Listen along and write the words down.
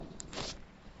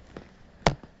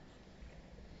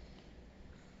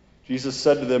Jesus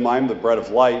said to them, "I am the bread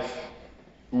of life.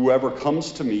 Whoever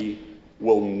comes to me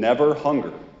will never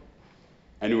hunger,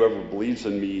 and whoever believes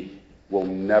in me will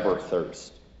never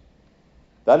thirst."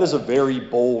 That is a very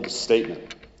bold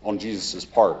statement on Jesus'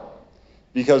 part,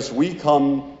 because we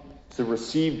come to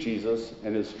receive Jesus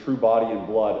and his true body and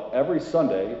blood every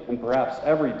Sunday and perhaps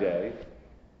every day,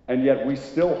 and yet we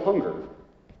still hunger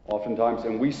oftentimes,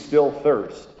 and we still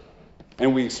thirst.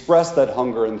 And we express that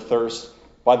hunger and thirst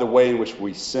by the way in which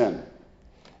we sin.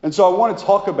 And so I want to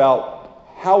talk about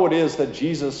how it is that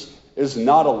Jesus is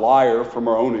not a liar from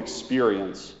our own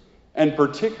experience, and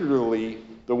particularly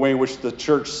the way in which the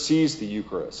church sees the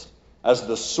Eucharist as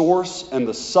the source and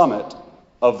the summit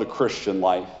of the Christian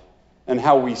life, and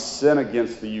how we sin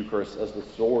against the Eucharist as the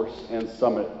source and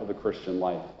summit of the Christian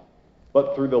life,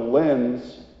 but through the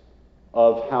lens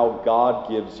of how God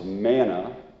gives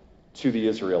manna to the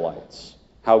Israelites.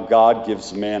 How God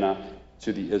gives manna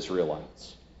to the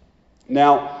Israelites.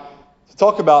 Now, to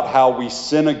talk about how we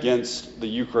sin against the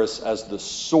Eucharist as the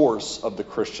source of the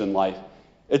Christian life,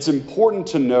 it's important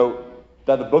to note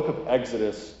that the book of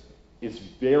Exodus is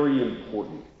very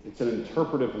important. It's an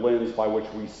interpretive lens by which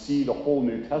we see the whole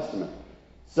New Testament.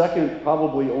 Second,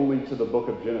 probably only to the book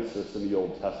of Genesis in the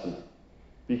Old Testament,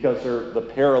 because the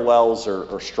parallels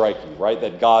are striking, right?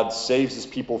 That God saves his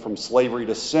people from slavery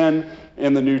to sin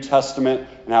in the New Testament,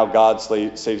 and how God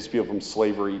saves his people from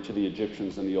slavery to the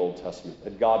Egyptians in the Old Testament.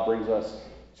 That God brings us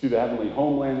to the heavenly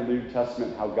homeland in the New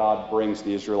Testament, how God brings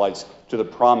the Israelites to the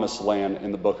promised land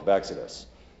in the book of Exodus.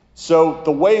 So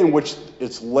the way in which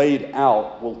it's laid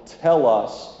out will tell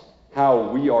us how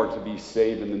we are to be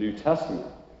saved in the New Testament.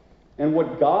 And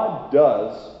what God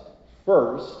does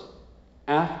first,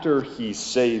 after he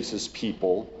saves his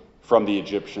people from the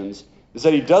Egyptians, is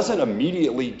that he doesn't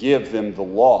immediately give them the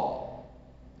law.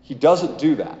 He doesn't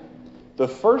do that. The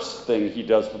first thing he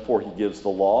does before he gives the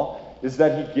law is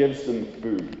that he gives them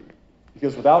food.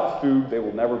 Because without food, they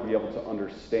will never be able to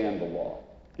understand the law.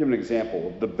 I'll give an example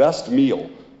of the best meal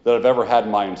that I've ever had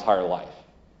in my entire life.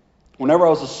 Whenever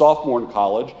I was a sophomore in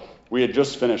college, we had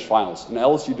just finished finals. And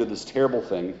LSU did this terrible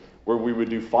thing where we would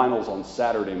do finals on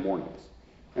Saturday mornings.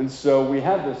 And so we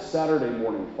had this Saturday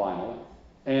morning final,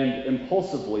 and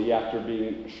impulsively, after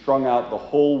being strung out the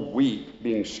whole week,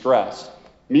 being stressed,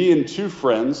 me and two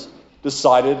friends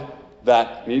decided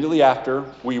that immediately after,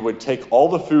 we would take all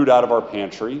the food out of our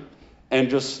pantry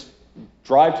and just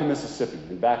drive to Mississippi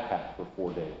and backpack for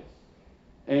 4 days.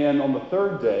 And on the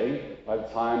third day, by the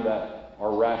time that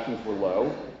our rations were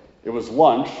low, it was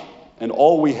lunch, and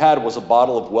all we had was a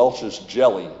bottle of Welch's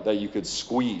jelly that you could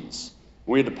squeeze.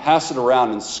 We had to pass it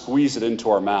around and squeeze it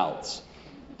into our mouths.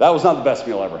 That was not the best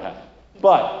meal I ever had.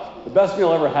 But the best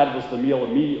meal I ever had was the meal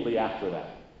immediately after that.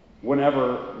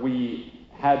 Whenever we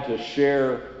had to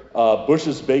share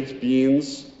Bush's baked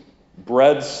beans,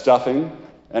 bread stuffing,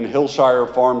 and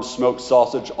Hillshire Farms smoked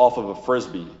sausage off of a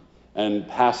Frisbee and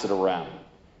pass it around.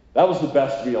 That was the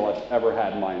best meal I've ever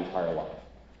had in my entire life,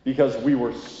 because we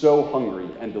were so hungry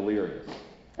and delirious.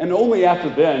 And only after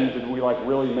then did we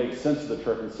really make sense of the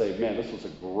trip and say, man, this was a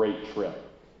great trip.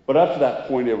 But up to that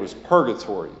point, it was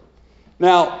purgatory.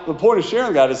 Now, the point of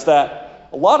sharing that is that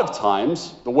a lot of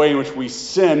times, the way in which we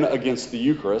sin against the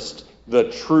Eucharist,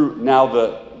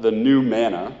 the new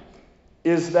manna,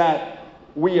 is that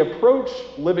we approach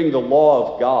living the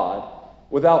law of God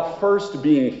without first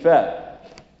being fed.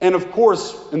 And of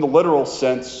course, in the literal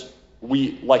sense,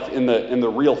 in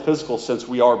the real physical sense,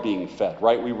 we are being fed,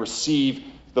 right? We receive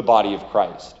the body of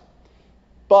Christ.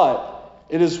 But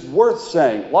it is worth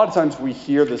saying, a lot of times we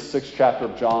hear this 6th chapter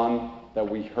of John that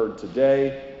we heard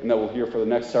today and that we'll hear for the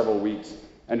next several weeks,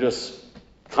 and just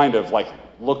kind of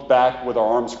look back with our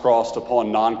arms crossed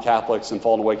upon non-Catholics and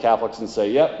fallen away Catholics and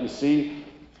say, yep, you see,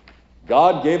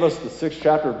 God gave us the 6th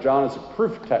chapter of John as a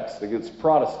proof text against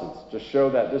Protestants to show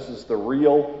that this is the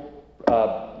real,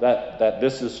 that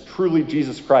this is truly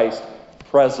Jesus Christ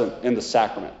present in the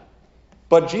sacrament.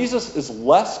 But Jesus is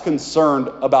less concerned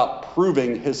about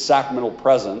proving his sacramental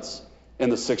presence in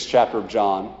the 6th chapter of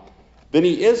John than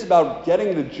he is about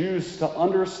getting the Jews to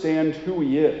understand who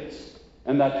he is,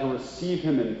 and that to receive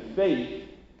him in faith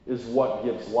is what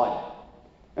gives life.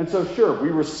 And so sure, we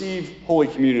receive Holy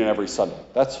Communion every Sunday.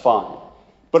 That's fine.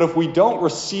 But if we don't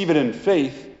receive it in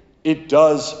faith, it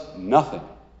does nothing.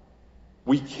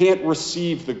 We can't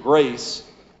receive the grace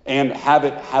and have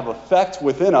it have effect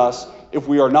within us if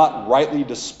we are not rightly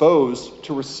disposed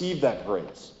to receive that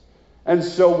grace. And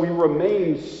so we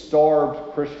remain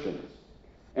starved Christians,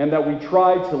 and that we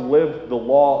try to live the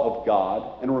law of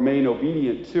God and remain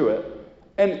obedient to it.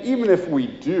 And even if we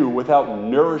do without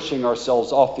nourishing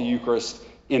ourselves off the Eucharist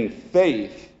in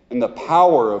faith, in the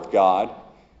power of God,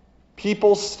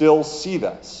 people still see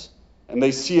this, and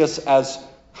they see us as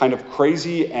kind of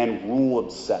crazy and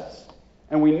rule-obsessed.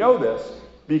 And we know this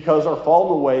because our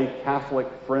fallen-away Catholic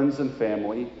friends and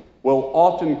family will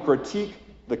often critique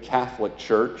the Catholic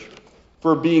Church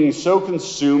for being so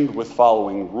consumed with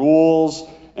following rules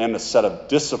and a set of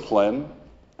discipline,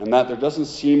 and that there doesn't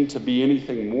seem to be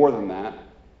anything more than that.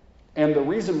 And the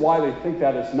reason why they think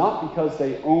that is not because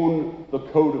they own the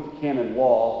Code of Canon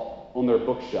Law on their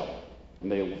bookshelf.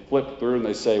 And they flip through and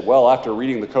they say, well, after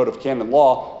reading the Code of Canon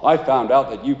Law, I found out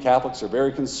that you Catholics are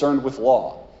very concerned with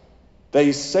law.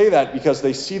 They say that because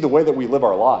they see the way that we live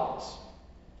our lives.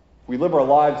 We live our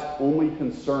lives only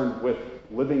concerned with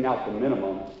living out the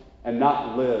minimum and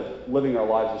not living our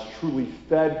lives as truly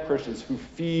fed Christians who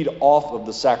feed off of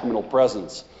the sacramental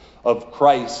presence of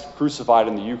Christ crucified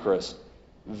in the Eucharist.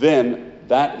 Then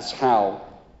that is how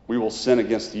we will sin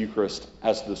against the Eucharist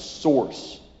as the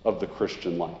source of the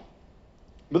Christian life.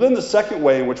 But then the second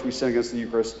way in which we sin against the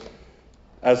Eucharist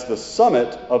as the summit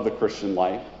of the Christian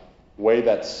life, a way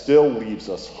that still leaves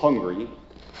us hungry,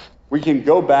 we can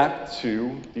go back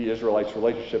to the Israelites'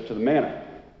 relationship to the manna.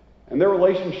 And their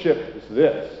relationship is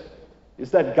this,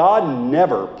 is that God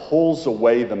never pulls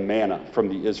away the manna from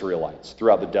the Israelites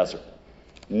throughout the desert.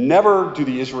 Never do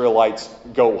the Israelites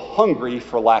go hungry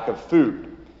for lack of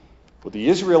food. What the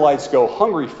Israelites go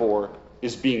hungry for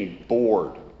is being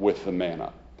bored with the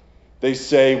manna. They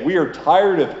say, we are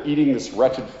tired of eating this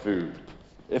wretched food.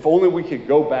 If only we could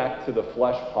go back to the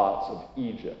flesh pots of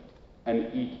Egypt and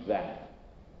eat that.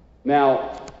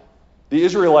 Now, the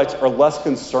Israelites are less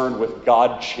concerned with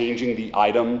God changing the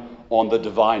item on the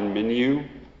divine menu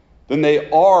than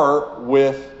they are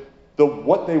with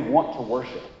what they want to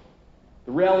worship.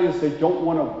 The reality is they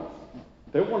want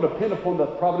to depend upon the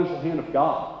providential hand of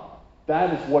God.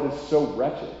 That is what is so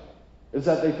wretched, is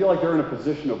that they feel like they're in a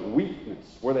position of weakness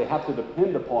where they have to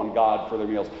depend upon God for their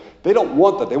meals. They don't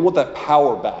want that. They want that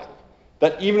power back.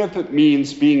 That even if it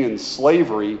means being in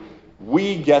slavery,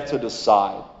 we get to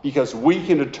decide because we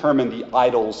can determine the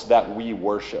idols that we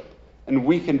worship, and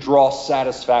we can draw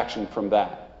satisfaction from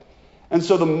that. And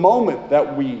so the moment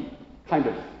that we kind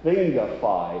of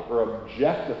thingify or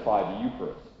objectify the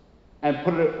Eucharist and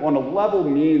put it on a level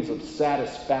means of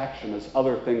satisfaction as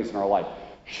other things in our life.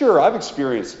 Sure, I've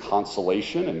experienced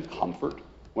consolation and comfort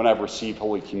when I've received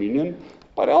Holy Communion,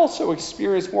 but I also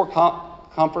experience more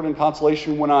comfort and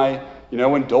consolation when I,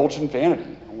 indulge in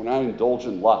vanity, when I indulge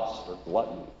in lust or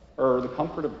gluttony, or the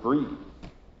comfort of greed.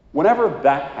 Whenever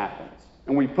that happens,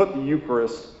 and we put the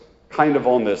Eucharist kind of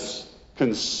on this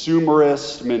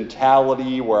consumerist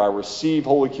mentality where I receive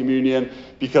Holy Communion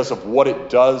because of what it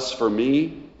does for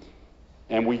me,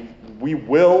 and we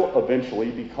will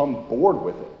eventually become bored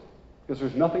with it because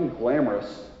there's nothing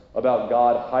glamorous about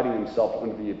God hiding himself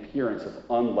under the appearance of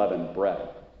unleavened bread.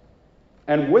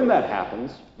 And when that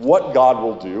happens, what God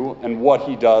will do and what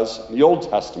he does in the Old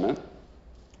Testament,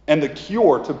 and the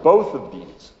cure to both of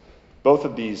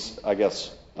these,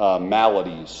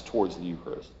 maladies towards the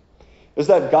Eucharist, is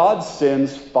that God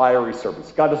sends fiery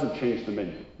serpents. God doesn't change the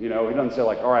menu. He doesn't say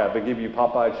all right, I've been giving you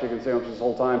Popeye chicken sandwiches this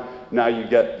whole time. Now you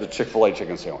get the Chick-fil-A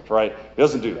chicken sandwich, right? He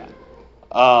doesn't do that.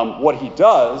 What he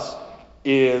does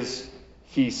is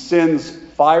he sends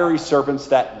fiery serpents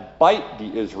that bite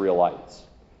the Israelites.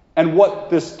 And what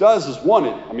this does is, one,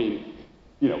 it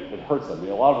hurts them.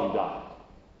 A lot of them die.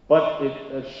 But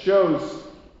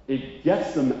it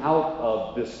gets them out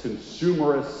of this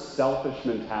consumerist, selfish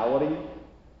mentality.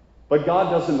 But God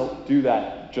doesn't do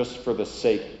that just for the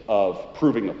sake of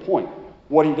proving a point.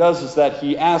 What he does is that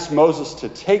he asks Moses to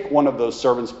take one of those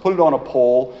serpents, put it on a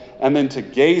pole, and then to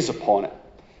gaze upon it.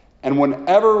 And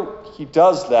whenever he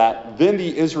does that, then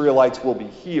the Israelites will be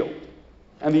healed.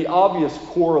 And the obvious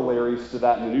corollaries to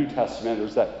that in the New Testament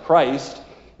is that Christ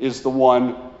is the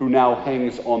one who now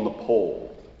hangs on the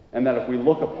pole, and that if we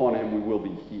look upon him, we will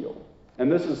be healed. And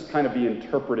this is kind of the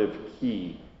interpretive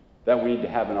key that we need to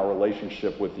have in our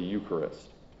relationship with the Eucharist,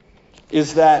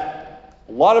 is that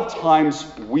a lot of times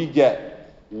we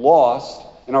get lost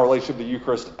in our relationship with the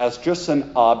Eucharist as just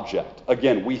an object.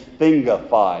 Again, we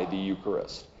thingify the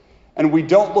Eucharist. And we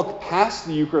don't look past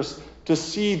the Eucharist to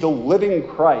see the living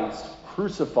Christ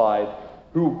crucified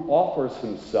who offers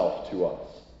himself to us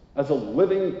as a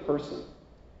living person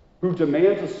who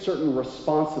demands a certain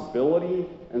responsibility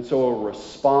and so a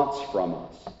response from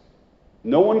us.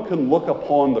 No one can look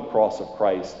upon the cross of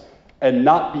Christ and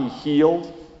not be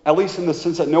healed, at least in the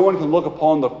sense that no one can look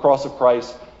upon the cross of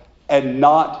Christ and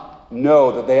not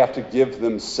know that they have to give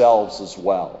themselves as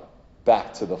well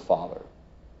back to the Father.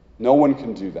 No one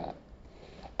can do that.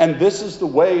 And this is the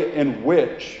way in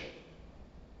which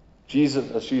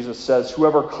As Jesus says,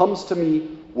 whoever comes to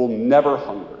me will never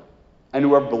hunger, and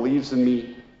whoever believes in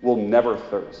me will never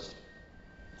thirst.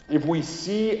 If we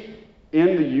see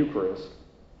in the Eucharist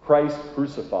Christ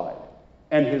crucified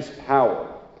and his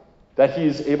power, that he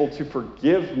is able to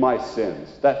forgive my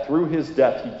sins, that through his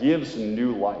death he gives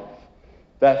new life,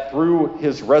 that through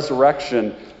his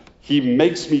resurrection he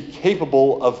makes me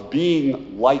capable of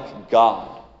being like God.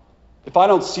 If I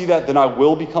don't see that, then I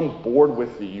will become bored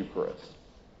with the Eucharist.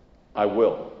 I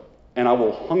will. And I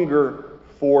will hunger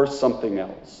for something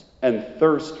else and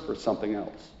thirst for something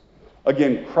else.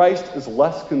 Again, Christ is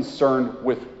less concerned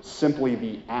with simply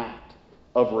the act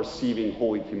of receiving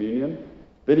Holy Communion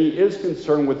than he is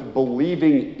concerned with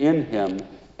believing in him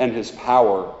and his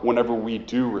power whenever we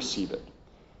do receive it.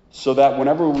 So that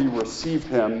whenever we receive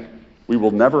him, we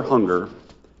will never hunger,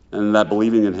 and that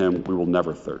believing in him, we will never thirst.